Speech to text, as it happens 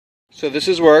So this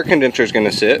is where our condenser is going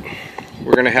to sit.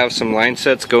 We're going to have some line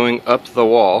sets going up the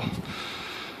wall.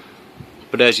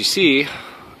 But as you see,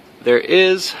 there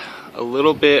is a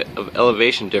little bit of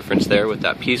elevation difference there with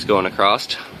that piece going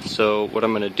across. So what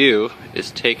I'm going to do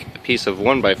is take a piece of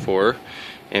 1x4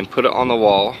 and put it on the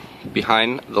wall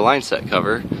behind the line set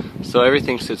cover so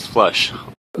everything sits flush.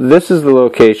 This is the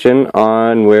location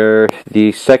on where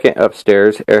the second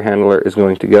upstairs air handler is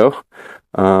going to go,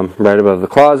 right above the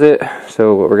closet.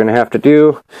 So what we're going to have to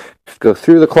do is go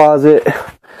through the closet,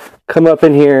 come up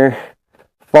in here,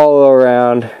 follow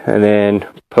around, and then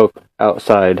poke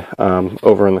outside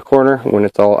over in the corner when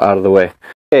it's all out of the way.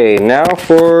 Okay, now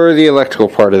for the electrical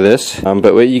part of this.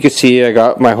 But what you can see, I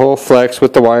got my whole flex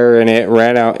with the wire in it,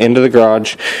 ran out into the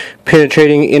garage,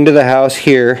 penetrating into the house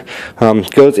here,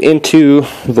 goes into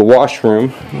the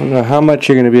washroom. I don't know how much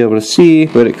you're going to be able to see,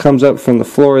 but it comes up from the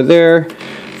floor there,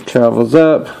 travels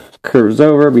up, curves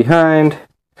over behind,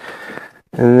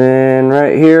 and then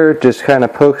right here just kind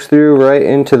of pokes through right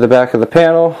into the back of the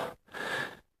panel.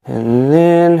 And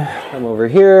then come over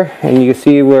here and you can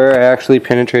see where I actually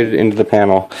penetrated into the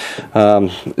panel.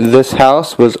 This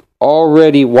house was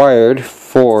already wired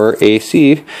for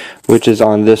AC, which is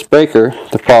on this breaker.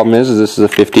 The problem is this is a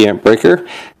 50 amp breaker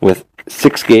with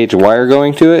 6 gauge wire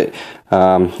going to it,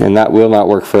 and that will not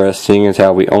work for us, seeing as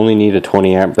how we only need a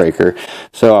 20 amp breaker.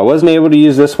 So I wasn't able to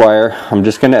use this wire. I'm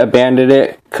just going to abandon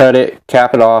it, cut it,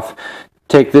 cap it off,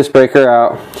 take this breaker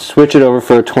out, switch it over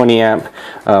for a 20 amp,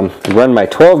 run my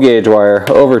 12 gauge wire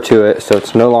over to it so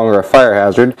it's no longer a fire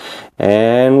hazard,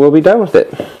 and we'll be done with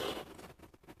it.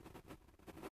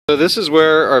 So this is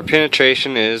where our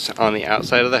penetration is on the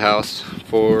outside of the house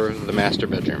for the master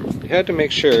bedroom. We had to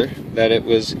make sure that it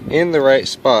was in the right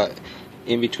spot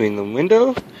in between the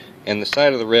window and the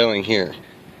side of the railing here.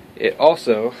 It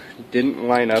also didn't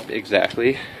line up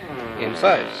exactly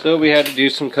inside. So we had to do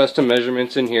some custom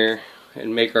measurements in here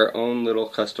and make our own little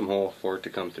custom hole for it to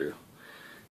come through.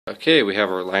 Okay, we have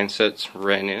our line sets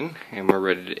ran in and we're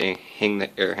ready to hang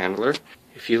the air handler.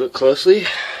 If you look closely,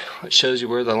 it shows you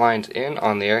where the line's in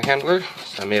on the air handler.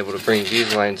 So I'm able to bring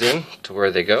these lines in to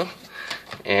where they go,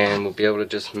 and we'll be able to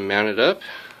just mount it up,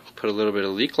 put a little bit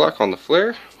of leak lock on the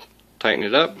flare, tighten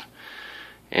it up,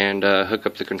 and hook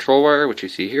up the control wire, which you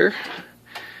see here,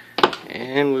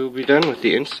 and we'll be done with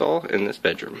the install in this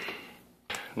bedroom.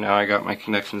 Now I got my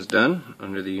connections done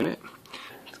under the unit.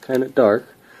 It's kind of dark.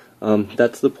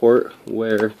 That's the port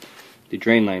where the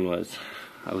drain line was.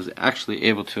 I was actually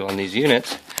able to, on these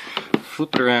units,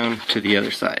 flip it around to the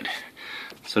other side.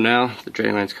 So now the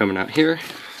drain line's coming out here.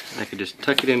 I could just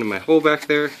tuck it into my hole back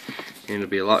there, and it'll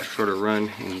be a lot shorter run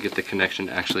and get the connection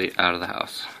actually out of the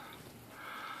house.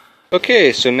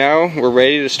 Okay, so now we're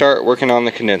ready to start working on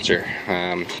the condenser.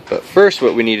 But first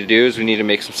what we need to do is we need to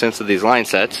make some sense of these line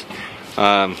sets.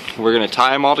 We're going to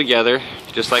tie them all together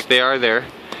just like they are there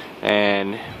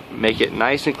and make it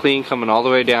nice and clean coming all the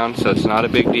way down, so it's not a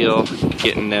big deal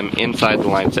getting them inside the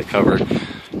line set cover.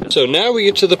 So now we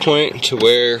get to the point to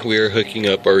where we are hooking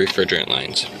up our refrigerant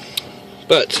lines.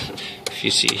 But if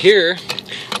you see here,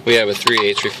 we have a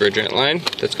 3/8 refrigerant line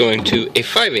that's going to a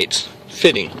 5/8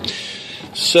 fitting.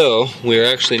 So we're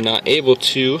actually not able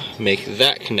to make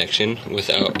that connection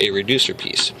without a reducer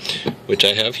piece, which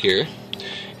I have here.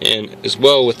 And as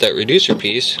well with that reducer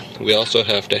piece, we also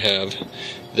have to have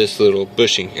this little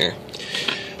bushing here.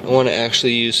 I want to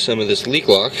actually use some of this leak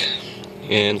lock,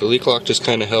 and the leak lock just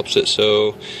kind of helps it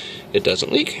so it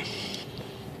doesn't leak.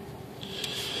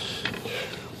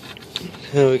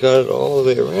 And we got it all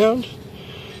the way around.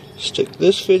 Stick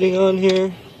this fitting on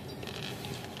here.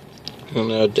 I'm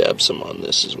going to dab some on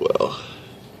this as well.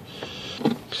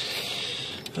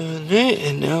 Alright,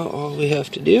 and now all we have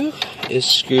to do is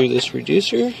screw this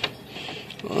reducer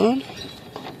on.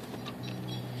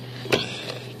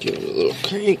 Give it a little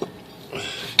crank.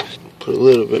 Put a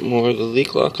little bit more of the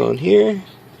leak lock on here.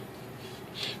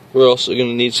 We're also going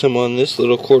to need some on this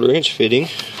little 1/4 inch fitting.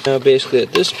 Now basically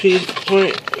at this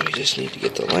point, we just need to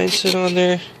get the line set on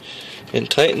there and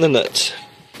tighten the nuts.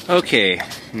 Okay,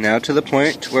 now to the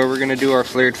point where we're going to do our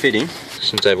flared fitting.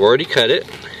 Since I've already cut it,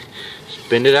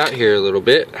 bend it out here a little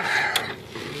bit.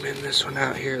 Bend this one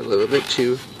out here a little bit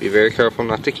too. Be very careful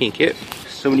not to kink it.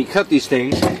 So when you cut these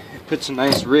things, it puts a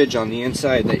nice ridge on the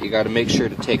inside that you got to make sure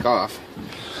to take off.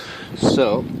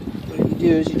 So what you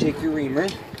do is you take your reamer.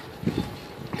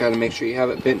 Got to make sure you have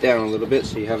it bent down a little bit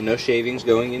so you have no shavings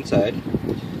going inside.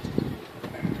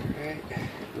 Alright,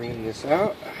 ream this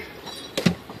out.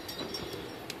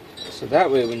 So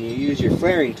that way when you use your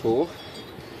flaring tool,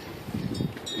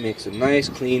 it makes a nice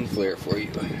clean flare for you.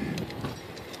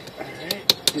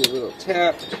 Alright, do a little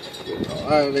tap, get it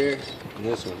all out of there,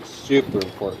 And this one's super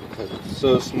important because it's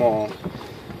so small.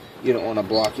 You don't want to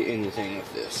block anything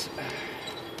with this.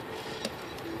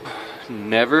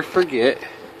 Never forget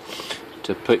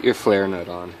to put your flare nut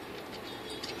on.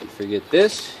 If you forget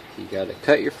this, you got to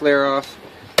cut your flare off,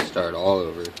 start all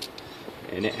over,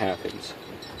 and it happens.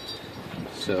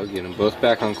 So get them both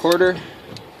back on quarter,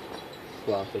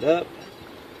 flop it up,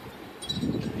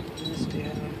 tighten this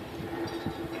down.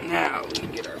 Now we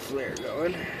can get our flare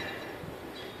going.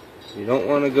 You don't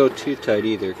want to go too tight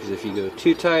either, because if you go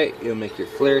too tight, you'll make your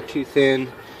flare too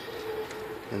thin,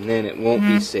 and then it won't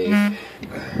be safe.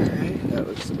 Alright, that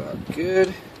looks about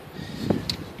good.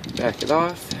 Back it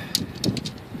off.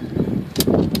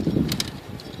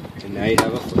 And now you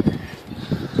have a flare.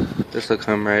 This will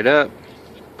come right up,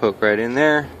 poke right in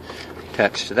there,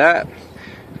 attach to that.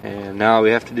 And now all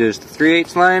we have to do is the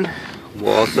 3/8 line.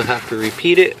 We'll also have to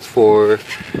repeat it for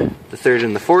the 3rd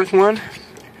and the 4th one.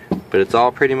 But it's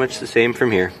all pretty much the same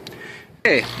from here.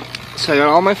 Okay, so I got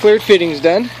all my flared fittings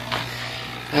done.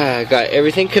 I got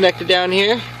everything connected down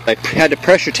here. I had to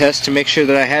pressure test to make sure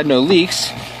that I had no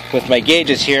leaks. With my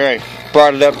gauges here, I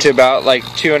brought it up to about like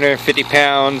 250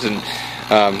 pounds, and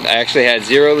I actually had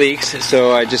 0 leaks.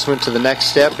 So I just went to the next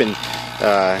step, and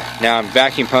now I'm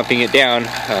vacuum pumping it down,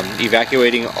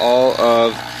 evacuating all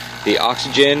of the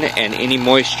oxygen and any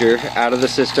moisture out of the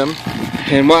system.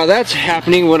 And while that's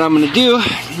happening, what I'm going to do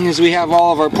is we have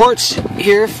all of our ports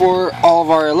here for all of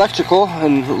our electrical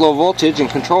and low voltage and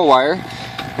control wire.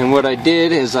 And what I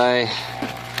did is I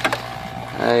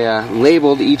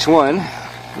labeled each one.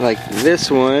 Like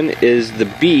this one is the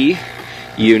B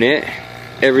unit.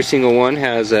 Every single one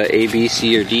has a B,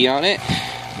 C, or D on it.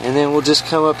 And then we'll just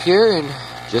come up here and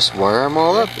just wire them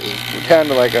all up. We're down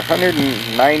to like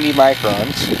 190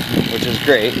 microns, which is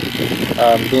great.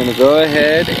 I'm going to go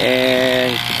ahead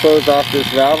and close off this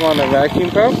valve on the vacuum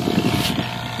pump.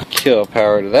 Kill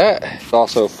power to that.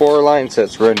 Also 4 line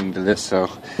sets running to this, so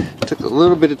it took a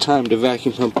little bit of time to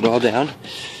vacuum pump it all down.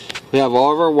 We have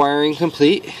all of our wiring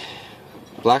complete.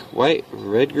 Black, white,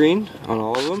 red, green on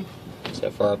all of them,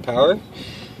 except for our power.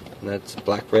 And that's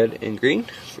black, red, and green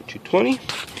for 220.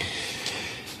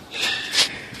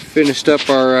 Finished up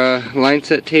our line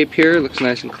set tape here. Looks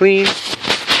nice and clean.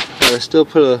 Still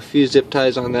put a few zip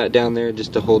ties on that down there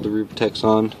just to hold the Rubetex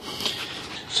on.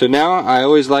 So now I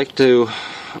always like to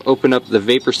open up the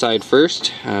vapor side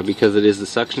first because it is the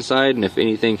suction side, and if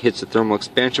anything hits the thermal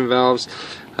expansion valves,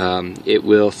 it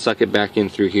will suck it back in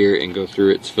through here and go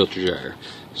through its filter dryer.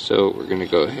 So we're going to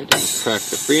go ahead and crack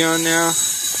the Freon now.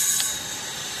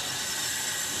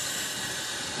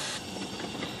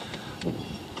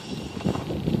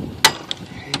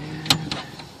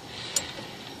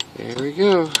 And there we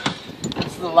go.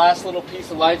 This is the last little piece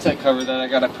of line set cover that I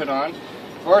got to put on.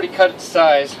 I've already cut its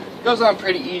size. It goes on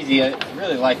pretty easy. I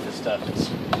really like this stuff. It's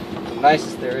the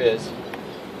nicest there is.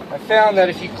 I found that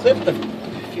if you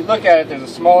look at it, there's a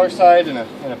smaller side and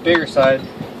a bigger side.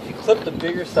 If you clip the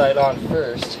bigger side on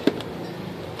first,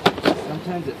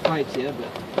 sometimes it fights you, but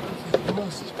for the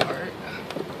most part,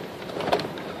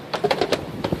 put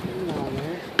it on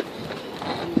there.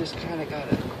 You just kind of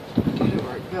gotta get it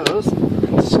where it goes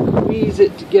and squeeze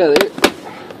it together.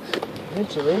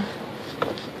 Eventually,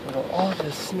 it'll all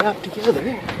just snap together,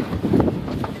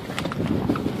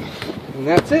 and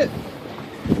that's it.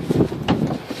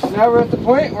 Now we're at the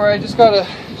point where I just gotta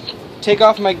take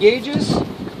off my gauges,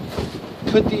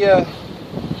 put the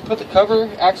cover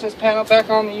access panel back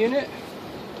on the unit,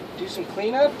 do some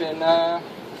cleanup, and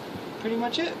pretty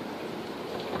much it.